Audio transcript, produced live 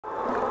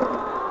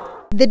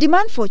The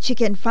demand for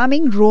chicken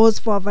farming rose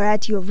for a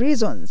variety of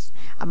reasons,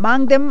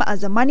 among them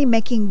as a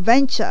money-making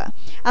venture,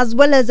 as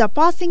well as a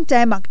passing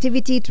time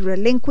activity to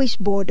relinquish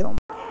boredom.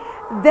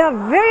 There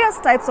are various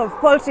types of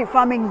poultry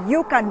farming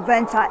you can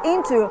venture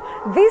into.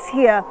 This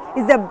here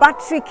is the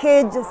battery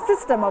cage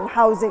system of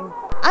housing.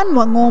 Anne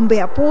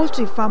Wang'ombe, a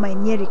poultry farmer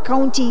in Nyeri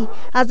County,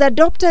 has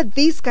adopted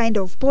this kind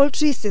of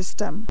poultry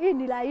system. Hii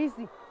ni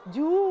rahisi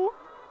juu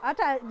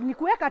hata ni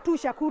kuweka tu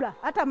chakula,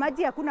 hata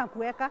maji hakuna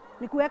kuweka,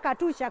 ni kuweka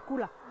tu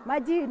chakula,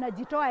 maji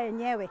inajitoa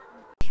yenyewe.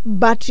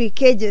 Battery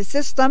cage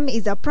system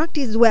is a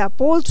practice where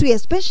poultry,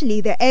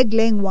 especially the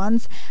egg-laying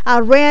ones,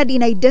 are reared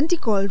in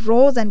identical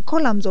rows and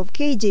columns of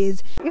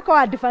cages. Iko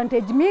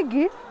advantage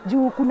mingi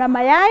juu kuna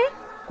mayai,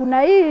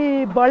 kuna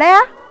hii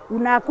bolea,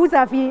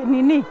 unakuza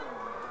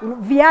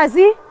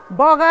viazi,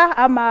 boga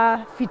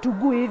ama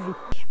fitugu hivi.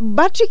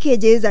 Battery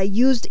cages are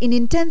used in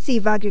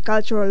intensive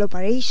agricultural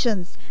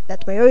operations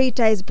that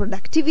prioritize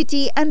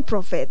productivity and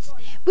profits,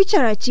 which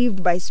are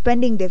achieved by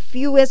spending the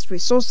fewest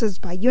resources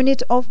per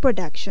unit of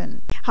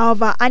production.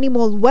 However,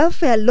 animal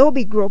welfare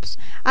lobby groups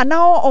are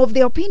now of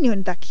the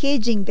opinion that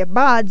caging the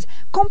birds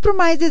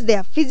compromises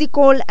their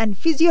physical and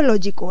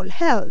physiological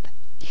health.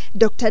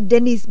 Dr.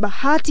 Dennis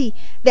Bahati,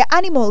 the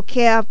Animal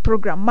Care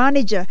Program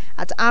Manager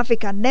at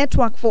African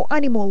Network for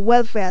Animal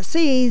Welfare,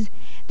 says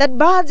that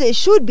birds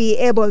should be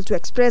able to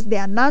express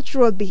their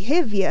natural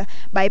behavior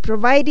by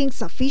providing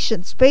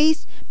sufficient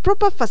space,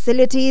 proper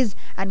facilities,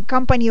 and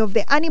company of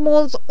the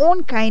animal's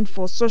own kind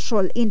for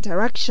social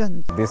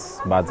interaction. These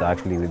birds are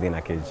actually within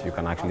a cage, you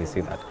can actually see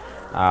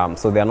that.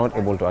 So they are not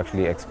able to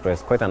actually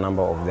express quite a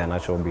number of their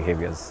natural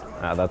behaviors.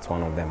 That's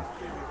one of them.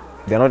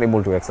 They are not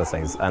able to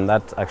exercise, and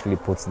that actually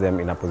puts them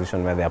in a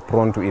position where they are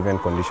prone to even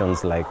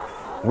conditions like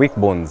weak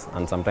bones,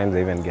 and sometimes they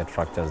even get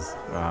fractures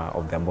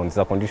of their bones. It's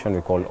a condition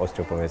we call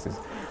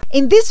osteoporosis.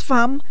 In this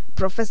farm,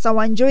 Professor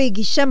Wanjoi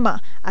Gishema,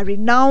 a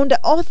renowned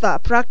author,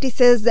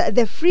 practices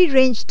the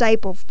free-range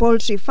type of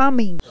poultry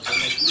farming.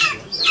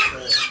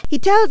 He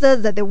tells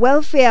us that the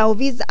welfare of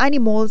his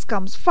animals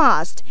comes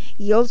first.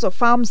 He also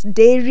farms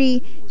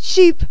dairy,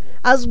 sheep,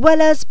 as well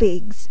as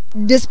pigs.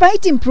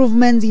 Despite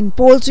improvements in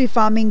poultry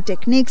farming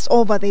techniques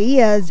over the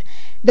years,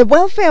 the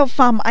welfare of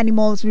farm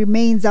animals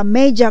remains a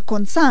major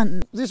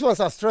concern. These ones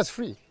are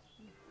stress-free.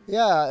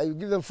 Yeah, you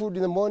give them food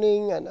in the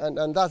morning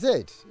and that's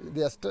it.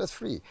 They are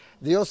stress-free.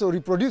 They also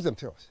reproduce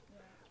themselves.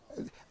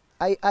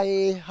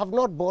 I have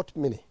not bought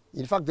many.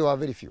 In fact, there are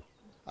very few.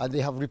 And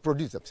they have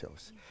reproduced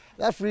themselves.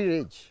 That free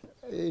range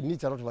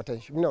needs a lot of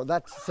attention. You know,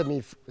 that's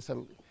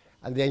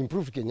and they are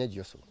improved kienyeji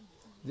also.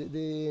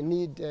 They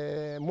need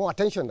more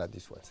attention than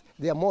these ones.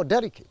 They are more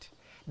delicate.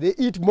 They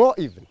eat more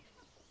even.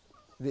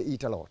 They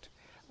eat a lot.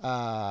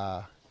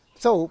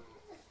 So,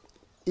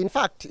 in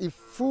fact, if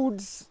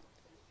foods,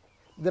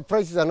 the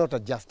prices are not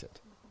adjusted,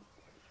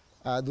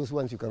 those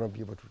ones you cannot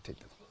be able to take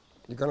them.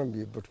 You cannot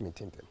be able to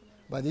maintain them.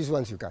 But these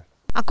ones you can.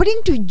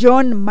 According to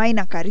John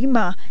Maina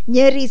Karima,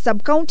 Nyeri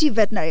Sub-County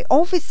Veterinary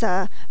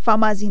Officer,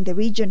 farmers in the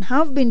region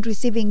have been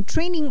receiving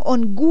training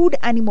on good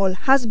animal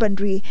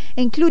husbandry,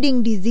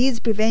 including disease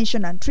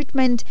prevention and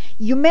treatment,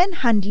 humane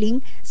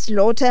handling,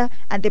 slaughter,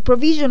 and the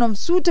provision of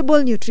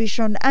suitable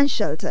nutrition and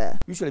shelter.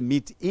 We usually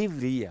meet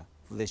every year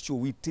for the show.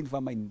 We train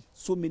farmers in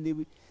so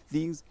many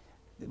things,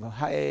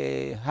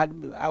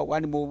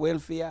 animal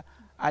welfare,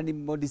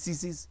 animal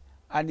diseases,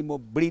 animal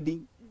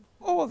breeding.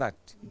 All that,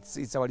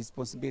 it's our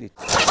responsibility.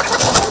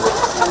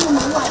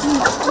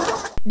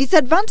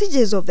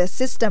 Disadvantages of the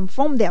system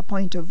from their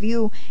point of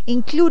view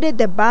included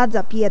the birds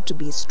appeared to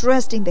be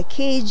stressed in the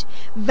cage,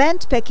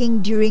 vent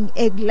pecking during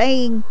egg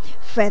laying,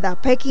 feather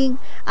pecking,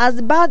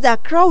 as birds are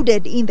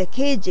crowded in the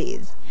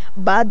cages.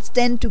 Birds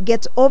tend to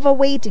get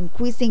overweight,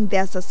 increasing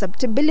their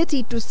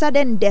susceptibility to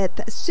sudden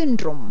death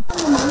syndrome.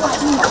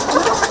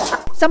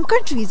 Some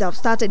countries have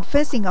started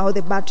phasing out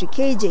the battery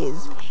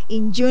cages.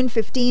 In June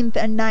 15,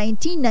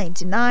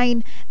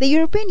 1999, the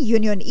European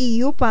Union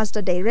 (EU) passed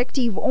a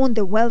directive on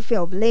the welfare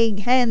of laying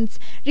hens,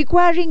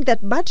 requiring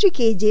that battery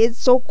cages,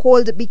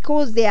 so-called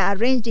because they are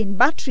arranged in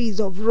batteries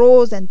of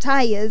rows and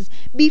tiers,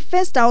 be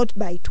phased out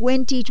by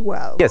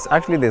 2012. Yes,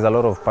 actually there's a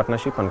lot of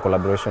partnership and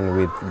collaboration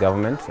with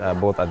government,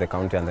 both at the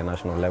county and the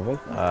national level.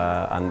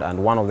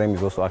 And one of them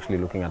is also actually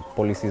looking at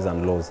policies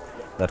and laws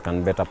that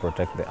can better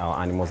protect our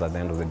animals at the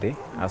end of the day.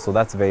 So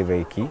that's very,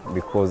 very key,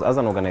 because as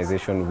an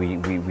organization, we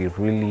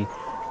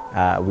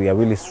are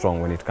really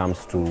strong when it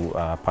comes to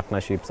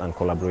partnerships and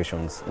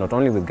collaborations, not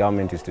only with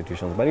government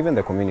institutions, but even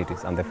the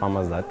communities and the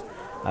farmers that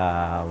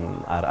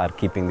are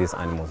keeping these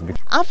animals.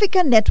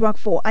 African Network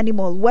for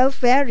Animal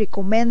Welfare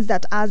recommends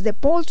that as the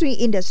poultry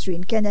industry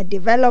in Kenya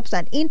develops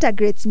and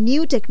integrates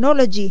new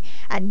technology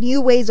and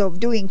new ways of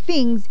doing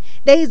things,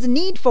 there is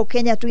need for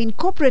Kenya to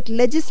incorporate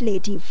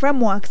legislative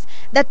frameworks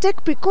that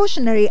take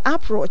precautionary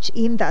approach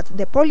in that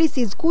the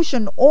policies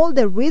cushion all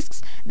the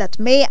risks that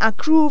may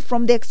accrue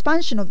from the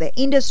expansion of the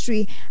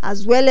industry,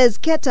 as well as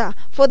cater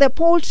for the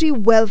poultry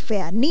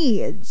welfare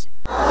needs.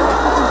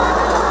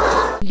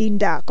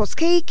 Linda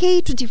Koskei,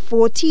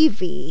 K24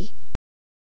 TV.